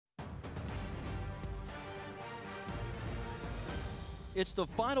It's the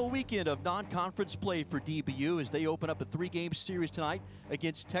final weekend of non-conference play for DBU as they open up a 3-game series tonight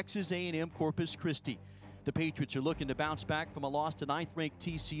against Texas A&M-Corpus Christi. The Patriots are looking to bounce back from a loss to 9th-ranked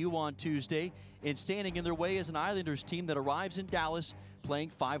TCU on Tuesday, and standing in their way is an Islanders team that arrives in Dallas playing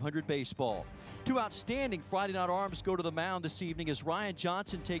 .500 baseball. Two outstanding Friday night arms go to the mound this evening as Ryan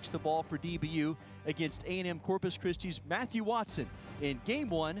Johnson takes the ball for DBU against A&M-Corpus Christi's Matthew Watson in Game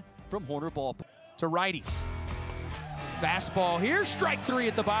 1 from Horner Ballpark. To righties. Fastball here, strike three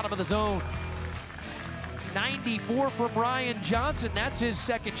at the bottom of the zone. 94 from Ryan Johnson. That's his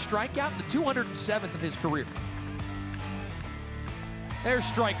second strikeout, the 207th of his career. There's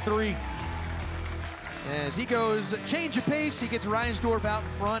strike three. As he goes change of pace, he gets Reinsdorf out in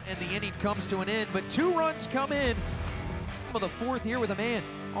front, and the inning comes to an end. But 2 runs come in of the fourth here with a man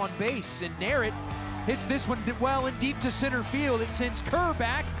on base, and Nerat hits this one well and deep to center field. It sends Kerr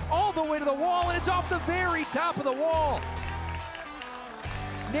back all the way to the wall, and it's off the very top of the wall.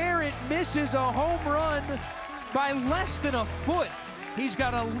 Nerat misses a home run by less than a foot. He's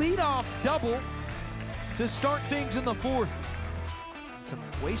got a leadoff double to start things in the fourth. Some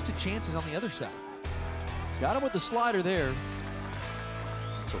wasted chances on the other side. Got him with the slider there.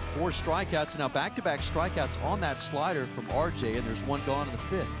 So 4 strikeouts, now back-to-back strikeouts on that slider from RJ, and there's 1 gone in the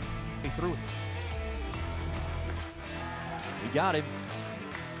 5th. He threw it. He got him.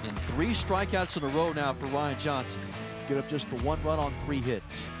 And 3 strikeouts in a row now for Ryan Johnson. Give up just the 1 run on 3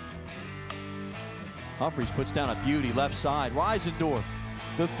 hits. Humphries puts down a beauty left side. Reisendorf,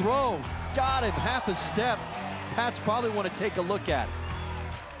 the throw, got him, half a step. Pats probably want to take a look at it.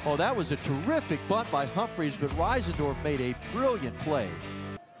 Oh, that was a terrific bunt by Humphries, but Reisendorf made a brilliant play.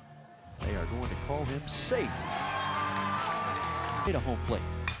 They are going to call him safe. Hit a home plate.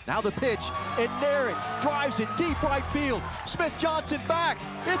 Now the pitch, and Nerat drives it deep right field. Smith-Johnson back,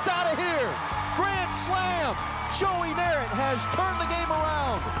 it's out of here. Grand slam. Joey Nerat has turned the game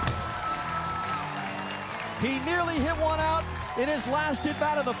around. He nearly hit one out in his last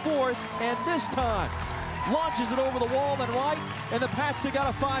at-bat of the 4th, and this time launches it over the wall and right, and the Pats have got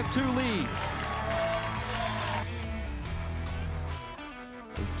a 5-2 lead.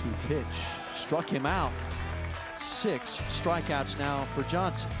 0-2 pitch, struck him out. 6 strikeouts now for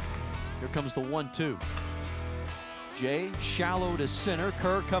Johnson. Here comes the 1-2. Jay shallow to center.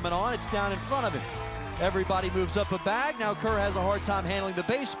 Kerr coming on. It's down in front of him. Everybody moves up a bag. Now Kerr has a hard time handling the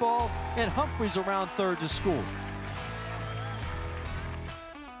baseball, and Humphries around third to score.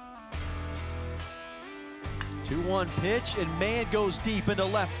 The 2-1 pitch, and man goes deep into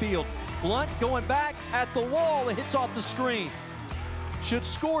left field. Blunt going back at the wall. It hits off the screen. Should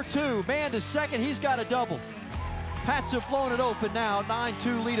score 2. Man to second. He's got a double. Pats have blown it open now,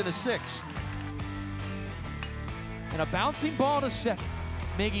 9-2 lead in the 6th. And a bouncing ball to second.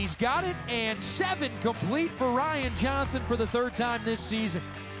 Miggy's got it, and 7 complete for Ryan Johnson for the 3rd time this season.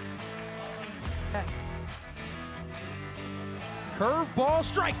 Curve ball,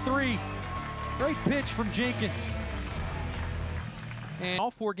 strike 3. Great pitch from Jenkins. And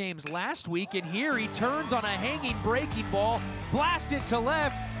all 4 games last week, and here he turns on a hanging breaking ball, blast it to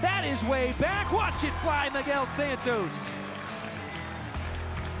left. That is way back. Watch it fly, Miguel Santos.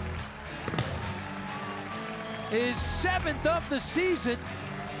 His 7th of the season.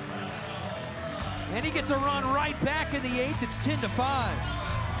 And he gets a run right back in the 8th. It's 10-5.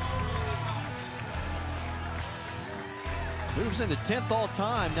 Moves into 10th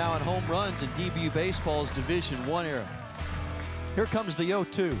all-time now in home runs in DBU baseball's Division I era. Here comes the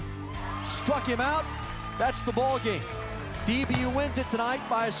 0-2. Struck him out. That's the ball game. DBU wins it tonight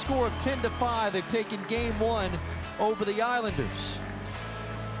by a score of 10-5. They've taken Game 1 over the Islanders.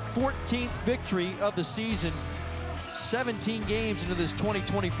 14th victory of the season. 17 games into this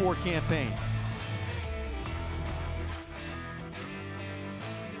 2024 campaign.